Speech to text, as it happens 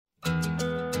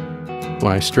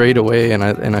when I strayed away and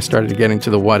I started to get into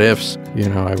the what ifs,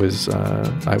 I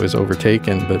was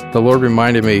overtaken. But the Lord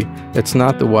reminded me, it's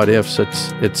not the what ifs,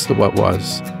 it's the what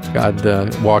was. God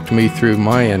walked me through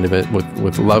my end of it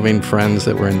with loving friends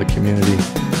that were in the community.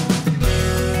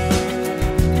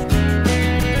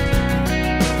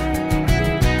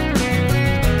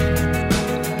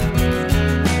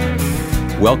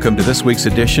 Welcome to this week's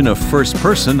edition of First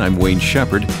Person. I'm Wayne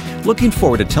Shepherd, looking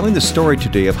forward to telling the story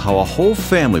today of how a whole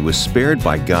family was spared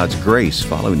by God's grace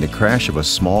following the crash of a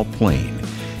small plane.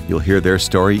 You'll hear their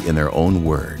story in their own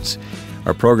words.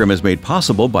 Our program is made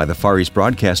possible by the Far East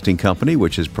Broadcasting Company,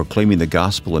 which is proclaiming the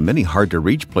gospel in many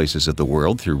hard-to-reach places of the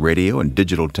world through radio and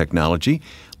digital technology.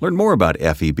 Learn more about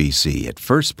FEBC at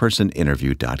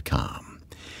firstpersoninterview.com.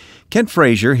 Kent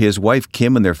Frazier, his wife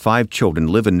Kim, and their 5 children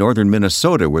live in northern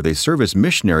Minnesota, where they serve as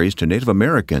missionaries to Native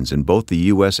Americans in both the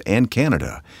U.S. and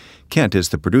Canada. Kent is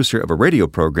the producer of a radio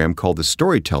program called The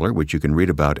Storyteller, which you can read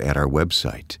about at our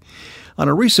website. On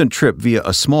a recent trip via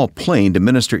a small plane to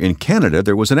minister in Canada,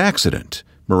 there was an accident.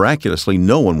 Miraculously,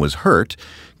 no one was hurt.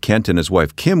 Kent and his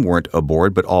wife Kim weren't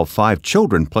aboard, but all 5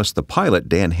 children plus the pilot,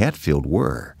 Dan Hatfield,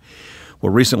 were.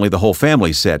 Well, recently the whole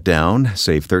family sat down,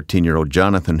 save 13-year-old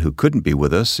Jonathan, who couldn't be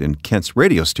with us, in Kent's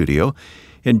radio studio,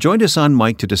 and joined us on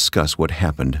mic to discuss what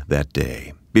happened that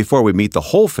day. Before we meet the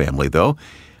whole family, though,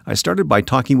 I started by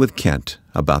talking with Kent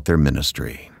about their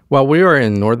ministry. Well, we are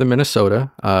in northern Minnesota,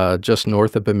 just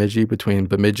north of Bemidji, between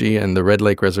Bemidji and the Red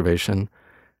Lake Reservation.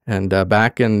 And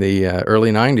back in the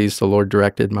early 90s, the Lord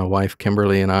directed my wife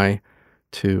Kimberly and I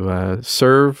to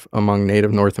serve among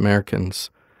Native North Americans.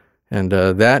 And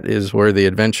that is where the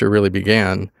adventure really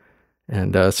began.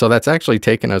 And so that's actually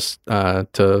taken us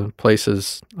to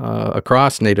places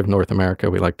across Native North America,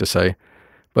 we like to say.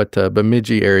 But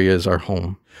Bemidji area is our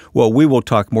home. Well, we will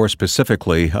talk more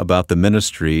specifically about the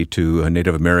ministry to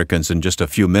Native Americans in just a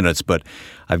few minutes, but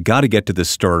I've got to get to this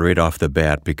story right off the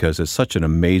bat because it's such an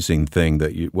amazing thing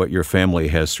that what your family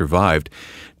has survived.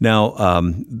 Now,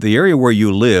 the area where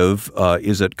you live,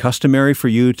 is it customary for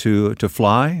you to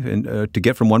fly and to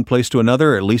get from one place to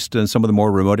another, at least in some of the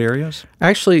more remote areas?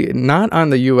 Actually, not on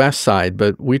the U.S. side,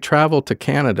 but we travel to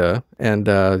Canada, and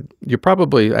you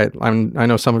probably, I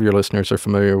know some of your listeners are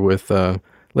familiar with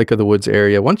Lake of the Woods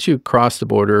area. Once you cross the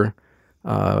border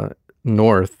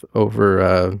north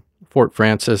over Fort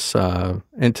Francis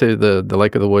into the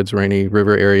Lake of the Woods, Rainy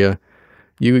River area,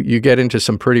 you get into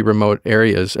some pretty remote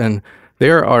areas. And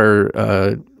there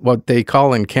are what they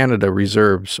call in Canada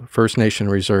reserves, First Nation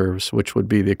reserves, which would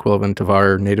be the equivalent of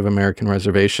our Native American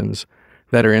reservations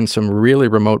that are in some really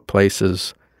remote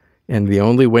places. And the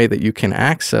only way that you can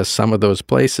access some of those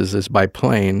places is by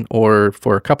plane or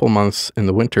for a couple months in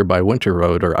the winter by winter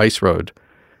road or ice road.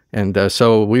 And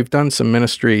so we've done some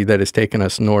ministry that has taken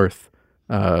us north,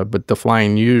 but the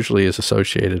flying usually is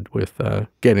associated with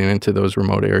getting into those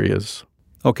remote areas.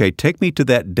 Okay, take me to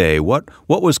that day. What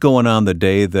was going on the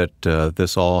day that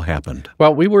this all happened?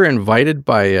 Well, we were invited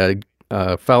by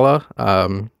a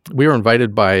fella. We were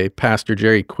invited by Pastor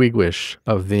Jerry Quigwish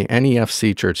of the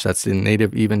NEFC Church. That's the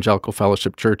Native Evangelical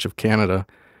Fellowship Church of Canada,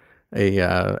 a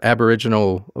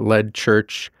Aboriginal-led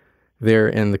church there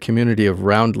in the community of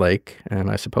Round Lake. And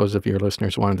I suppose if your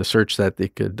listeners wanted to search that, they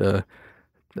could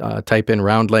type in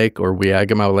Round Lake or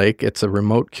Weagamau Lake. It's a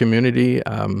remote community.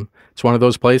 It's one of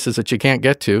those places that you can't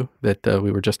get to that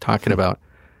we were just talking about.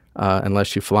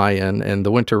 Unless you fly in, and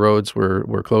the winter roads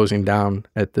were closing down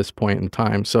at this point in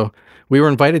time. So we were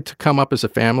invited to come up as a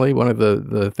family. One of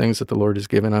the things that the Lord has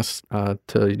given us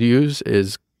to use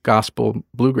is gospel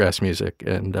bluegrass music.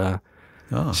 And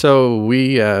so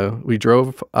we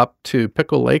drove up to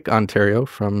Pickle Lake, Ontario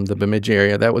from the Bemidji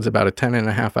area. That was about a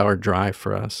 10.5-hour drive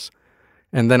for us.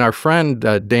 And then our friend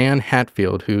Dan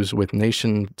Hatfield, who's with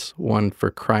Nations One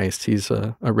for Christ, he's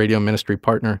a radio ministry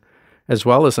partner, as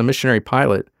well as a missionary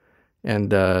pilot.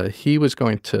 And he was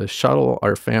going to shuttle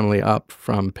our family up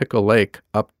from Pickle Lake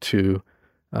up to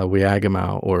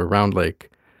Weagamau or Round Lake.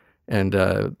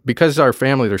 And because our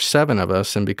family, there's 7 of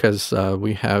us, and because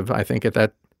we have, I think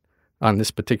on this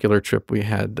particular trip, we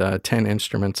had 10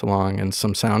 instruments along and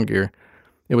some sound gear,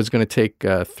 it was going to take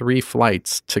 3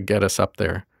 flights to get us up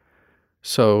there.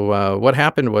 So what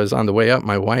happened was on the way up,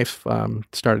 my wife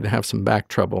started to have some back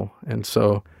trouble. And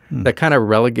so that kind of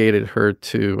relegated her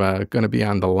to going to be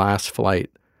on the last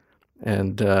flight.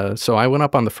 And so I went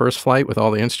up on the first flight with all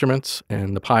the instruments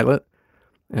and the pilot,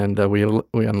 and we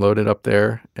unloaded up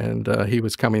there, and he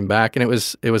was coming back. And it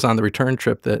was on the return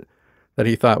trip that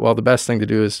he thought, well, the best thing to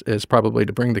do is probably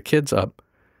to bring the kids up.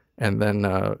 And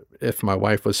then if my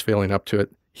wife was feeling up to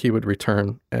it, he would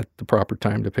return at the proper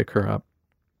time to pick her up.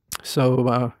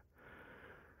 So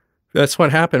That's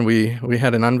what happened. We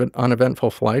had an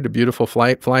uneventful flight, a beautiful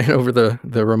flight, flying over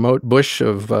the remote bush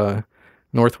of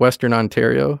northwestern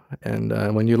Ontario.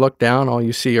 And when you look down, all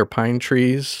you see are pine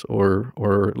trees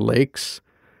or lakes,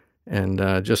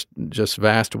 and just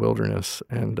vast wilderness.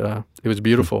 And it was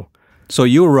beautiful. So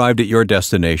you arrived at your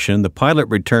destination. The pilot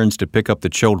returns to pick up the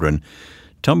children.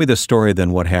 Tell me the story,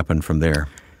 then what happened from there.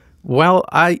 Well,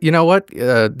 you know what?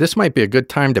 This might be a good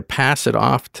time to pass it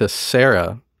off to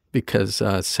Sarah, because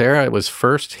Sarah was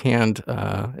firsthand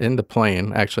in the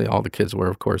plane. Actually, all the kids were,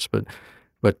 of course,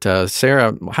 but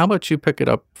Sarah, how about you pick it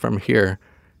up from here?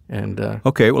 And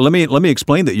okay, well, let me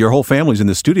explain that your whole family's in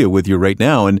the studio with you right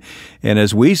now, and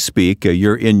as we speak,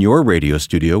 you're in your radio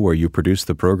studio where you produce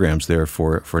the programs there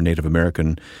for Native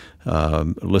American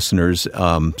listeners.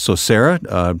 So,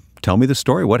 Sarah, tell me the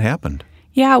story. What happened?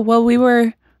 Yeah, well, we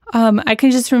were. I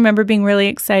can just remember being really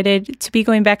excited to be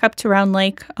going back up to Round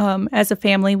Lake as a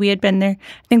family. We had been there.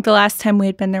 I think the last time we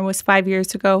had been there was 5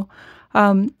 years ago.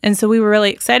 And so we were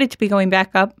really excited to be going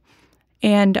back up.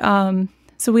 And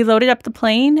so we loaded up the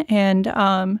plane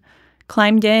and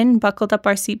climbed in, buckled up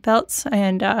our seatbelts,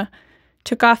 and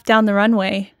took off down the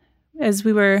runway. As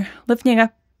we were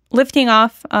lifting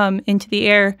off into the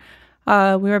air,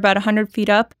 we were about 100 feet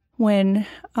up when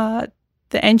the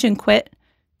engine quit.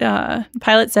 The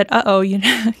pilot said, "Uh-oh," you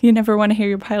never want to hear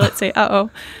your pilot say, "Uh-oh."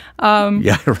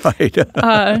 Yeah, right.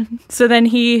 So then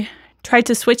he tried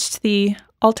to switch to the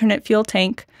alternate fuel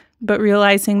tank, but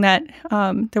realizing that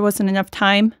there wasn't enough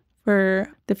time for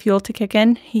the fuel to kick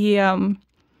in, he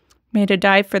made a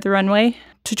dive for the runway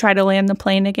to try to land the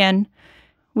plane again.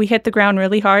 We hit the ground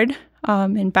really hard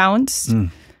and bounced,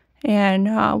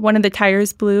 and one of the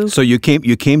tires blew. So you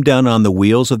came down on the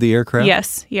wheels of the aircraft?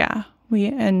 Yes, yeah.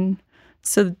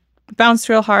 So bounced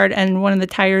real hard, and one of the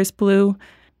tires blew.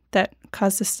 That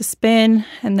caused us to spin,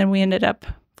 and then we ended up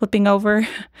flipping over.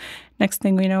 Next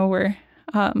thing we know, we're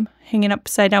hanging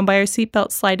upside down by our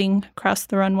seatbelt, sliding across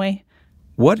the runway.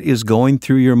 What is going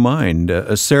through your mind?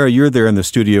 Sarah, you're there in the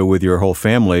studio with your whole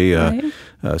family. Right.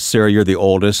 Sarah, you're the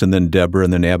oldest, and then Deborah,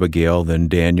 and then Abigail, then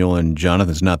Daniel, and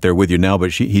Jonathan's not there with you now,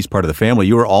 but he's part of the family.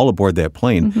 You were all aboard that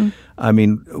plane. Mm-hmm. I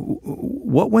mean,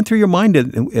 what went through your mind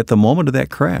at the moment of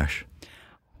that crash?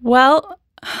 Well,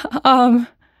 I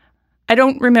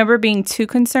don't remember being too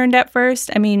concerned at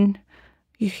first. I mean,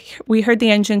 we heard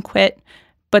the engine quit,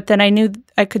 but then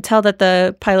I could tell that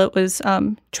the pilot was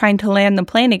trying to land the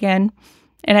plane again.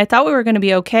 And I thought we were going to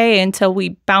be okay until we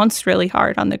bounced really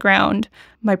hard on the ground.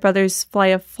 My brothers fly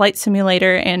a flight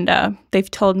simulator, and they've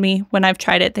told me, when I've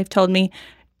tried it, they've told me,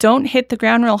 don't hit the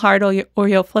ground real hard or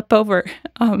you'll flip over.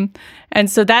 And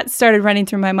so that started running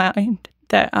through my mind,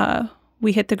 that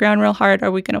we hit the ground real hard,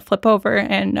 are we going to flip over?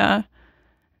 And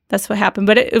that's what happened.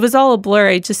 But it was all a blur.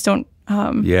 I just don't...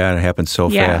 yeah, it happened so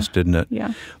fast, didn't it?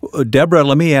 Yeah. Deborah,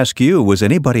 let me ask you, was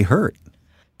anybody hurt?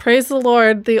 Praise the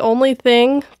Lord. The only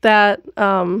thing that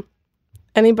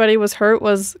anybody was hurt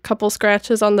was a couple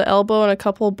scratches on the elbow and a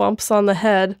couple bumps on the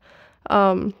head.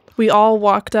 We all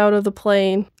walked out of the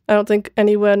plane. I don't think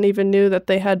anyone even knew that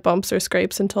they had bumps or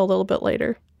scrapes until a little bit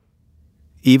later.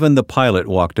 Even the pilot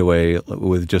walked away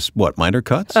with just, minor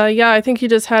cuts? Yeah, I think he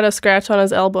just had a scratch on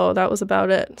his elbow. That was about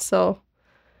it. So,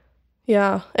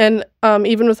 yeah. And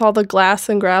even with all the glass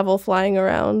and gravel flying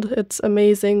around, it's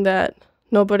amazing that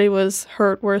nobody was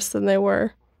hurt worse than they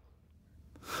were.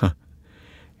 Huh.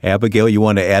 Abigail, you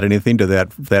want to add anything to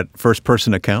that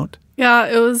first-person account? Yeah,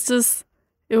 it was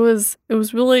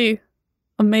really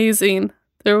amazing.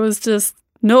 There was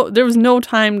no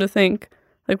time to think.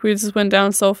 Like, we just went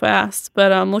down so fast.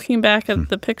 But looking back at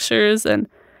the pictures, and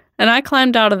I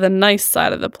climbed out of the nice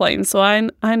side of the plane, so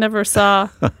I never saw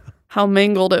how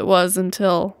mangled it was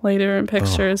until later in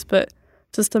pictures. But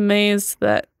just amazed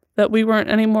that we weren't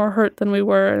any more hurt than we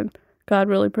were, and God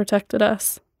really protected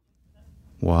us.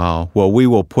 Wow. Well, we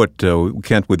will put,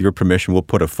 Kent, with your permission, we'll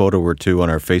put a photo or two on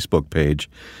our Facebook page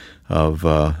of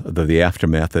the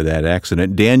aftermath of that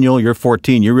accident. Daniel, you're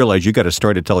 14. You realize you got a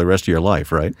story to tell the rest of your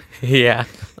life, right? Yeah.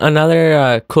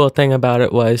 Another cool thing about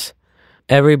it was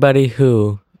everybody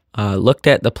who looked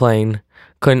at the plane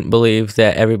couldn't believe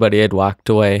that everybody had walked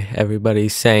away.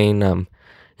 Everybody's saying,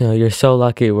 you're so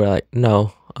lucky. We're like,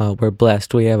 no, we're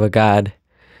blessed. We have a God.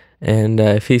 And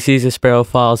if he sees a sparrow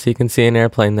falls, he can see an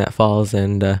airplane that falls,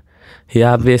 and he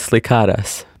obviously caught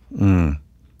us.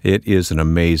 It is an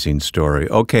amazing story.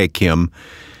 Okay, Kim,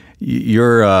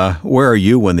 you're where are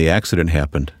you when the accident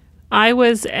happened? I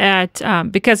was at,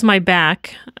 because my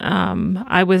back,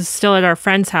 I was still at our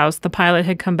friend's house. The pilot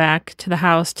had come back to the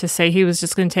house to say he was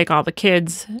just going to take all the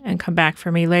kids and come back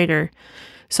for me later.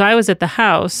 So I was at the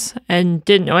house and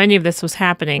didn't know any of this was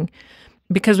happening.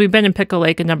 because we've been in Pickle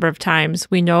Lake a number of times,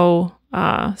 we know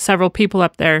several people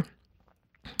up there.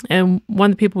 And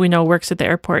one of the people we know works at the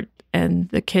airport. And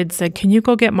the kid said, "Can you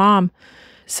go get Mom?"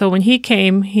 So when he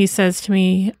came, he says to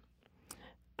me,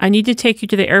 "I need to take you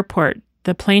to the airport.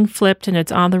 The plane flipped and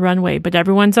it's on the runway, but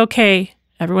everyone's okay.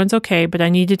 Everyone's okay, but I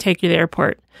need to take you to the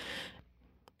airport."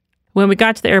 When we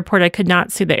got to the airport, I could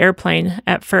not see the airplane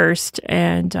at first,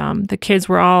 and the kids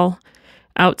were all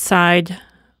outside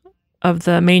of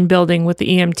the main building with the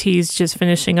EMTs just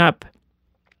finishing up.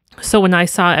 So when I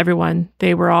saw everyone,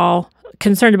 they were all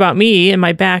concerned about me and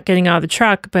my back getting out of the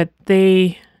truck, but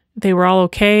they were all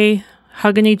okay,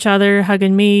 hugging each other,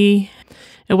 hugging me.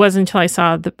 It wasn't until I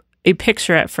saw a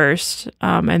picture at first,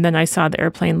 and then I saw the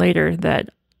airplane later that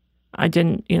I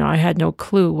didn't, I had no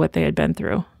clue what they had been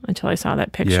through until I saw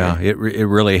that picture. Yeah, it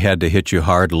really had to hit you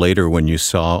hard later when you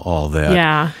saw all that.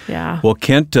 Yeah. Well,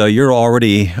 Kent, you're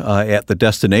already at the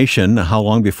destination. How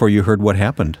long before you heard what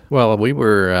happened? Well, we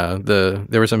were,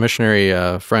 there was a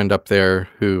missionary friend up there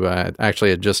who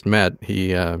actually had just met.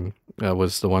 He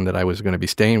was the one that I was going to be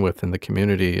staying with in the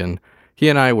community. And he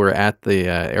and I were at the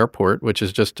airport, which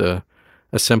is just a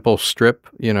simple strip,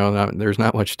 there's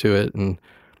not much to it.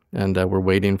 And we're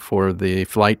waiting for the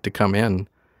flight to come in.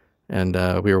 And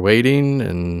we were waiting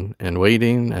and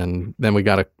waiting, and then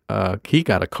he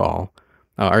got a call.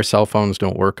 Our cell phones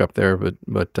don't work up there,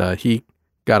 but he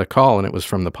got a call, and it was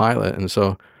from the pilot. And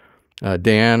so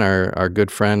Dan, our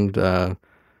good friend, the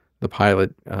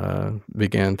pilot,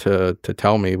 began to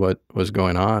tell me what was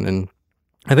going on. And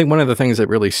I think one of the things that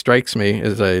really strikes me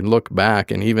as I look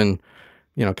back, and even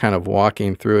kind of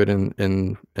walking through it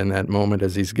in that moment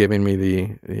as he's giving me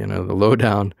the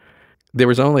lowdown, there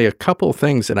was only a couple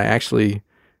things that I actually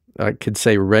could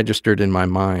say registered in my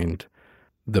mind.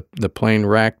 The plane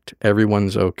wrecked.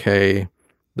 Everyone's okay.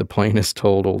 The plane is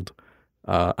totaled.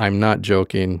 I'm not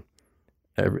joking,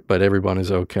 but everyone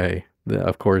is okay.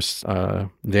 Of course,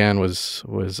 Dan was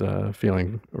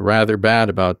feeling rather bad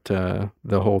about the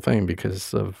whole thing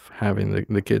because of having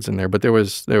the kids in there. But there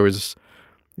was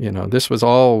this was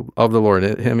all of the Lord.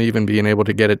 Him even being able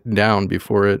to get it down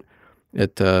before it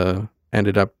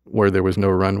ended up where there was no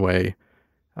runway,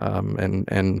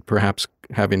 and perhaps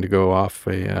having to go off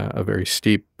a very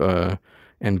steep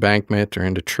embankment or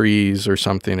into trees or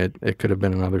something. It could have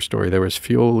been another story. There was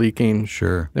fuel leaking.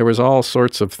 Sure. There was all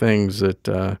sorts of things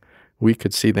that we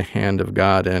could see the hand of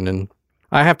God in. And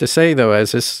I have to say, though,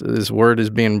 as this word is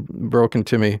being broken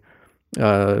to me,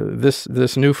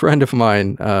 this new friend of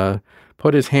mine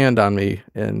put his hand on me,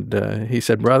 and he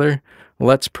said, "Brother,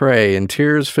 let's pray." And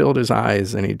tears filled his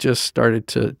eyes, and he just started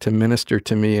to minister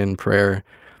to me in prayer.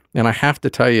 And I have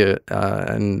to tell you,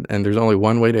 and there's only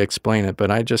one way to explain it, but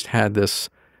I just had this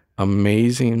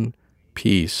amazing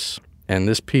peace. And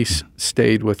this peace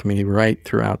stayed with me right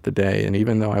throughout the day. And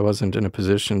even though I wasn't in a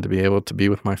position to be able to be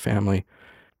with my family,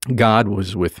 God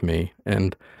was with me.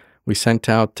 And we sent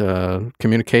out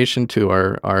communication to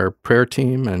our prayer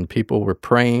team, and people were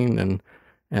praying. And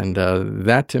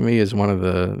that to me is one of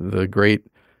the great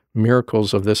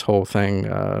miracles of this whole thing,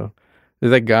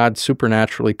 that God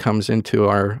supernaturally comes into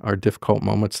our difficult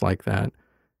moments like that,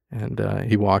 and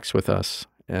He walks with us.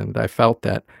 And I felt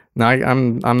that. Now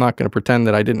I'm not going to pretend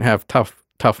that I didn't have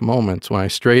tough moments. When I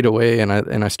strayed away and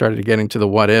I started getting to the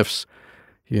what ifs,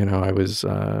 I was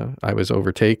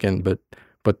overtaken. But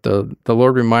the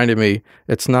Lord reminded me,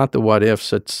 it's not the what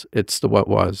ifs, it's the what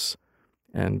was,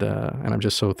 and I'm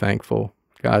just so thankful.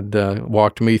 God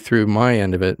walked me through my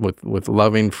end of it with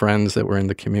loving friends that were in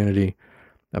the community,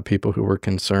 people who were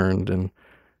concerned, and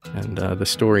the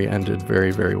story ended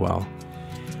very, very well.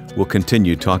 We'll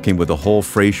continue talking with the whole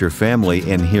Fraser family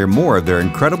and hear more of their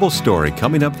incredible story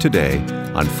coming up today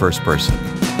on First Person.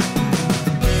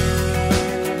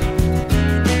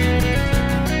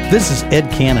 This is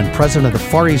Ed Cannon, president of the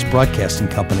Far East Broadcasting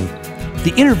Company.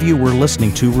 The interview we're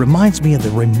listening to reminds me of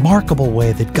the remarkable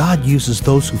way that God uses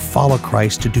those who follow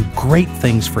Christ to do great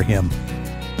things for Him.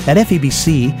 At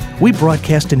FEBC, we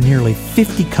broadcast in nearly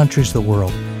 50 countries of the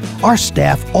world. Our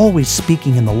staff always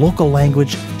speaking in the local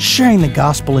language, sharing the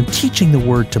gospel, and teaching the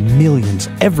word to millions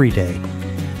every day.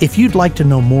 If you'd like to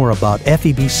know more about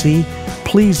FEBC,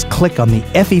 please click on the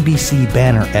FEBC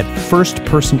banner at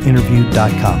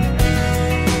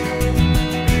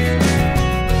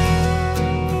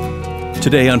firstpersoninterview.com.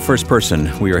 Today on First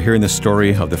Person, we are hearing the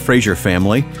story of the Fraser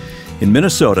family in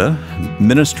Minnesota,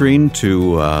 ministering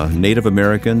to Native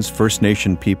Americans, First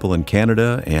Nation people in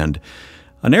Canada, and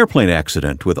An airplane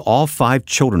accident with all 5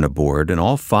 children aboard, and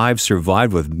all 5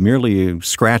 survived with merely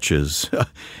scratches.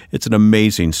 It's an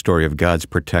amazing story of God's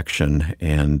protection,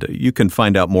 and you can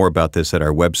find out more about this at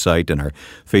our website and our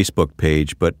Facebook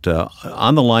page. But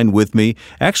on the line with me,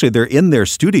 actually they're in their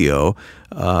studio,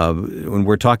 when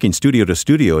we're talking studio to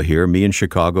studio here, me in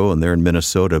Chicago and they're in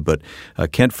Minnesota, but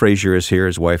Kent Frazier is here,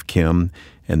 his wife Kim,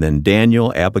 and then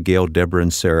Daniel, Abigail, Deborah,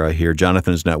 and Sarah here.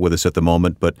 Jonathan is not with us at the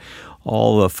moment, but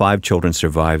all 5 children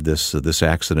survived this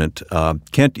accident.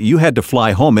 Kent, you had to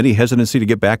fly home. Any hesitancy to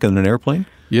get back in an airplane?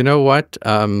 You know what?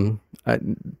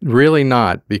 Really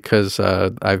not, because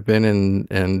I've been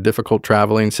in difficult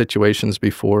traveling situations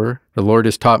before. The Lord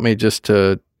has taught me just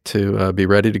to be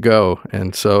ready to go.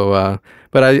 And so,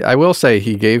 but I will say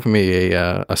He gave me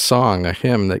a song, a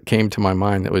hymn that came to my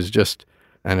mind that was just,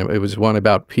 and it was one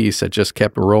about peace that just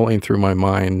kept rolling through my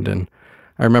mind. And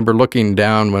I remember looking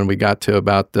down when we got to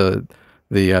about the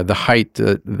height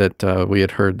that we had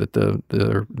heard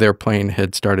that their plane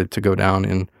had started to go down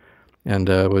in, and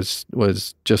was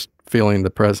just feeling the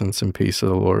presence and peace of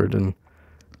the Lord.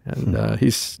 And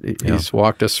He's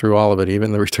walked us through all of it,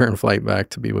 even the return flight back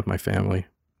to be with my family.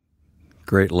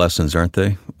 Great lessons, aren't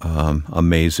they?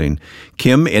 Amazing.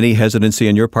 Kim, any hesitancy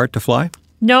on your part to fly?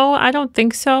 No, I don't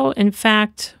think so. In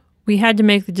fact, we had to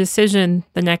make the decision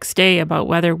the next day about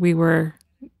whether we were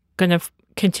going to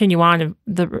continue on and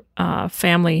the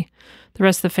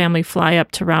rest of the family fly up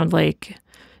to Round Lake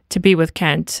to be with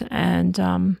Kent.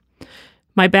 And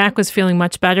my back was feeling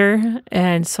much better.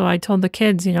 And so I told the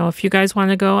kids, if you guys want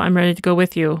to go, I'm ready to go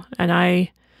with you. And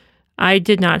I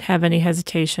did not have any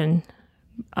hesitation.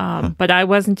 But I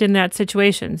wasn't in that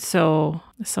situation. So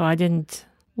I didn't.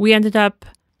 We ended up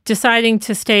deciding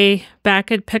to stay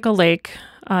back at Pickle Lake,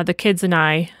 the kids and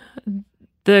I.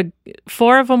 The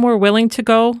 4 of them were willing to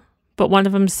go, but one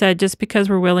of them said, just because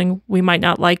we're willing, we might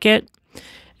not like it.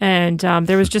 And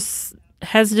there was just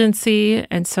hesitancy.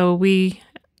 And so we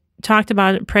talked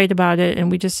about it, prayed about it,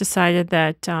 and we just decided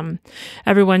that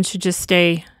everyone should just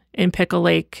stay in Pickle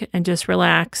Lake and just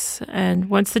relax.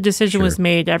 And once the decision was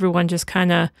made, everyone just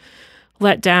kind of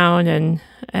let down,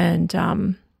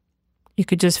 and you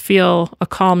could just feel a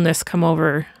calmness come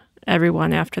over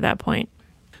everyone after that point.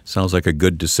 Sounds like a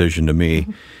good decision to me.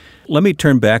 Let me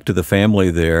turn back to the family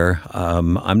there.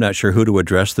 I'm not sure who to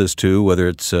address this to, whether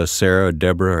it's Sarah, or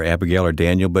Deborah, or Abigail, or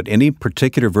Daniel, but any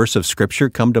particular verse of Scripture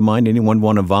come to mind? Anyone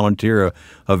want to volunteer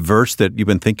a verse that you've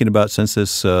been thinking about since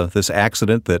this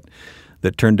accident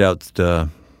that turned out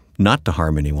not to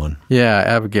harm anyone? Yeah,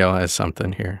 Abigail has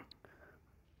something here.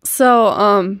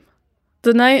 So,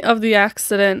 the night of the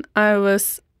accident, I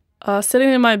was sitting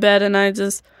in my bed, and I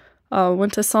just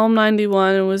went to Psalm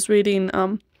 91 and was reading,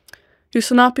 "You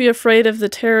shall not be afraid of the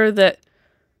terror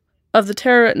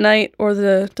at night, or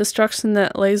the destruction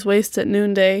that lays waste at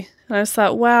noonday." And I just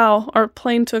thought, wow, our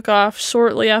plane took off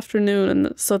shortly after noon,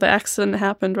 and so the accident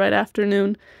happened right after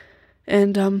noon.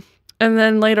 And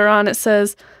then later on it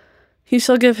says, "He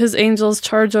shall give his angels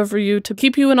charge over you to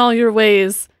keep you in all your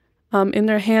ways. In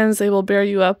their hands they will bear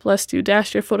you up, lest you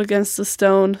dash your foot against a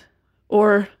stone,"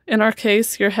 or in our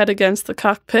case, your head against the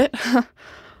cockpit.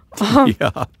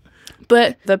 Yeah.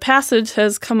 But the passage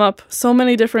has come up so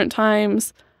many different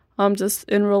times, just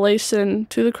in relation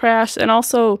to the crash and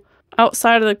also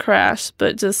outside of the crash,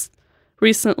 but just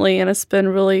recently, and it's been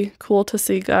really cool to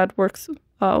see God work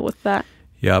with that.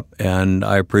 Yep, and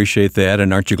I appreciate that.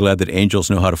 And aren't you glad that angels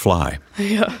know how to fly?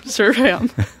 Yeah, sure am.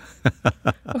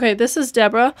 Okay, this is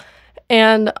Deborah.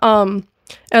 And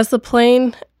as the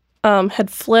plane had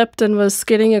flipped and was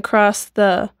skidding across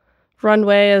the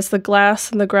runway, as the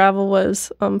glass and the gravel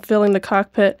was filling the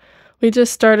cockpit, we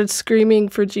just started screaming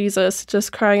for Jesus,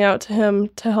 just crying out to Him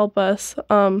to help us.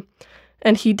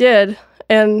 And He did.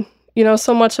 And,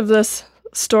 so much of this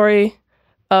story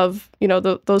of,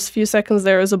 those few seconds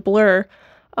there is a blur.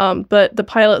 But the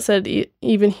pilot said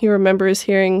even he remembers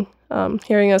hearing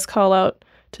us call out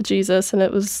to Jesus, and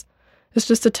it's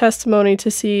just a testimony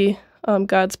to see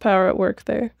God's power at work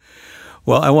there.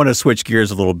 Well, I want to switch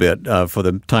gears a little bit for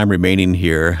the time remaining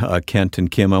here. Kent and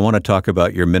Kim, I want to talk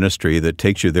about your ministry that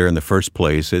takes you there in the first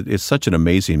place. It's such an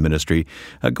amazing ministry.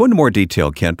 Go into more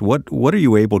detail, Kent. What are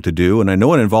you able to do? And I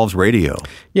know it involves radio.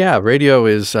 Yeah, radio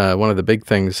is one of the big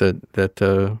things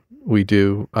that we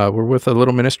do. We're with a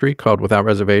little ministry called Without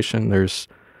Reservation. There's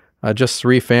just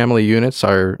 3 family units,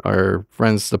 our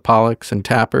friends, the Pollocks and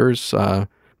Tappers.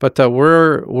 But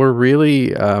we're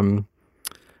really...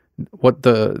 what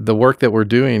the work that we're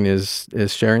doing is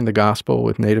sharing the gospel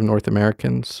with Native North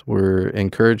Americans. We're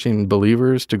encouraging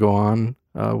believers to go on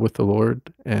with the Lord,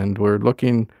 and we're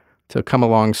looking to come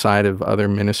alongside of other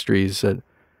ministries that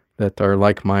that are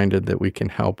like-minded, that we can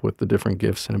help with the different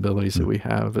gifts and abilities that we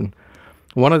have. And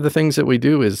one of the things that we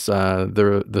do is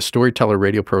the Storyteller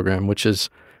radio program, which has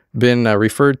been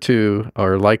referred to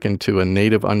or likened to a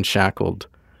Native Unshackled.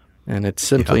 And it's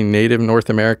simply Native North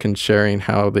Americans sharing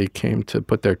how they came to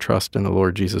put their trust in the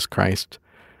Lord Jesus Christ.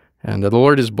 And the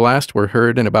Lord is blessed. We're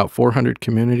heard in about 400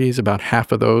 communities. About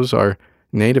half of those are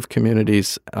Native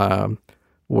communities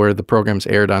where the program's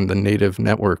aired on the Native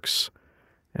networks.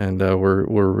 And we're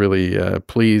really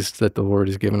pleased that the Lord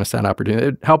has given us that opportunity.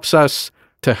 It helps us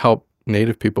to help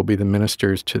Native people be the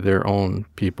ministers to their own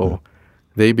people.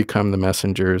 They become the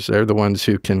messengers. They're the ones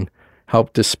who can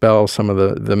help dispel some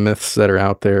of the myths that are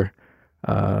out there.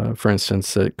 For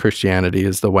instance, that Christianity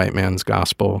is the white man's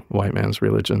gospel, white man's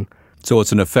religion. So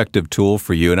it's an effective tool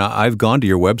for you. And I've gone to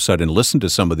your website and listened to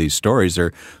some of these stories.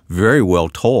 They're very well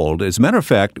told. As a matter of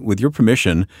fact, with your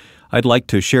permission, I'd like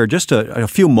to share just a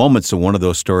few moments of one of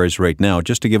those stories right now,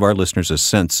 just to give our listeners a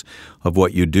sense of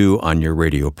what you do on your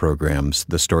radio programs,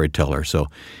 The Storyteller. So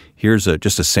here's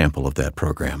just a sample of that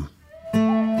program.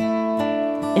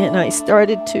 And I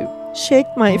started to shake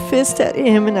my fist at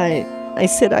him, and I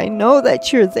said, I know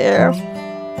that you're there.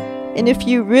 And if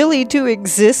you really do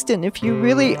exist, and if you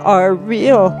really are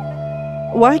real,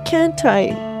 why can't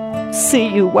I see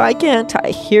you? Why can't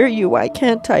I hear you? Why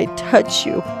can't I touch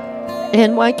you?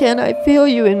 And why can't I feel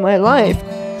you in my life?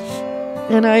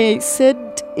 And I said,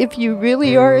 if you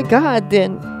really are a God,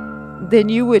 then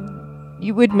you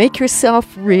would make yourself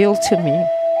real to me.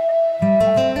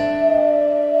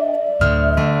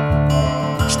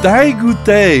 Stai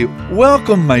Gute,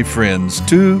 welcome my friends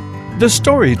to The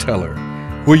Storyteller,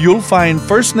 where you'll find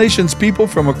First Nations people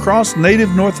from across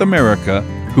Native North America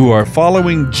who are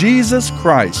following Jesus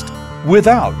Christ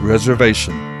without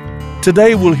reservation.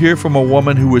 Today we'll hear from a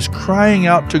woman who is crying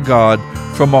out to God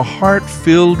from a heart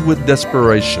filled with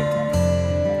desperation.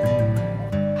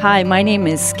 Hi, my name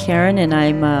is Karen, and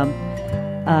I'm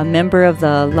a member of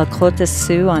the Lakota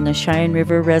Sioux on the Cheyenne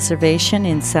River Reservation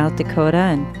in South Dakota.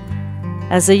 And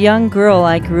as a young girl,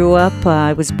 I grew up,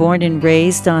 I was born and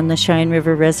raised on the Cheyenne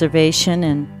River Reservation,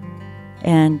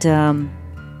 and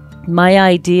my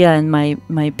idea and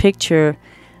my picture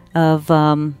of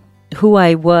who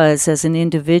I was as an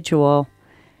individual,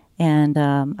 and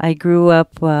I grew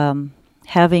up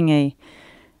having a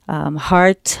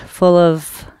heart full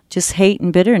of just hate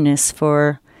and bitterness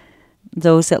for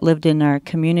those that lived in our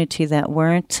community that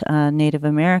weren't Native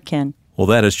American. Well,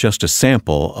 that is just a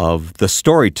sample of The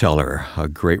Storyteller, a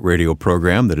great radio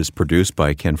program that is produced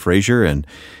by Ken Frazier, and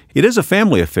it is a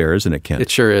family affair, isn't it, Ken? It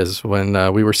sure is. When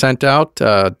we were sent out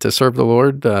to serve the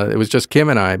Lord, it was just Kim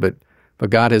and I, but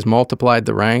God has multiplied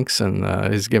the ranks and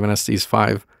has given us these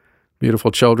 5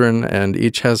 beautiful children, and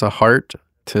each has a heart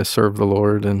to serve the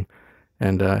Lord and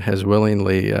has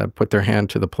willingly put their hand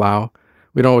to the plow.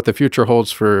 We don't know what the future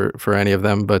holds for any of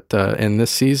them, but in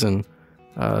this season,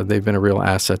 they've been a real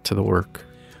asset to the work.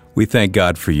 We thank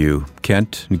God for you,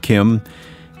 Kent and Kim,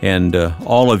 and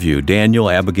all of you, Daniel,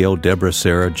 Abigail, Deborah,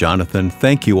 Sarah, Jonathan.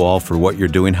 Thank you all for what you're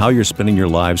doing, how you're spending your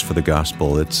lives for the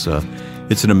gospel. It's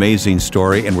an amazing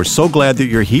story, and we're so glad that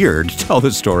you're here to tell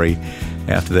the story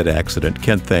after that accident.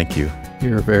 Kent, thank you.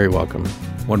 You're very welcome.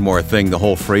 One more thing, the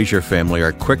whole Frazier family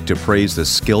are quick to praise the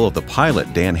skill of the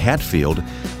pilot, Dan Hatfield,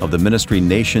 of the ministry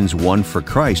Nations One for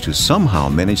Christ, who somehow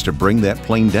managed to bring that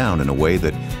plane down in a way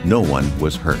that no one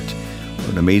was hurt.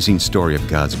 What an amazing story of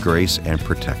God's grace and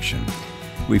protection.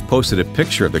 We've posted a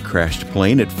picture of the crashed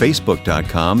plane at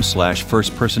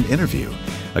facebook.com/firstpersoninterview.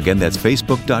 Again, that's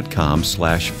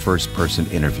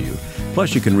facebook.com/firstpersoninterview.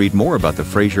 Plus, you can read more about the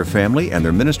Frazier family and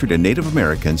their ministry to Native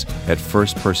Americans at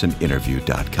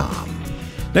firstpersoninterview.com.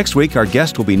 Next week, our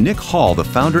guest will be Nick Hall, the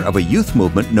founder of a youth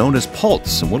movement known as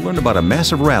Pulse, and we'll learn about a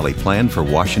massive rally planned for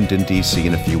Washington, D.C.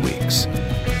 in a few weeks.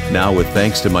 Now, with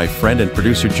thanks to my friend and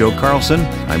producer Joe Carlson,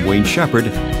 I'm Wayne Shepherd.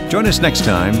 Join us next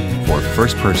time for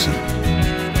First Person.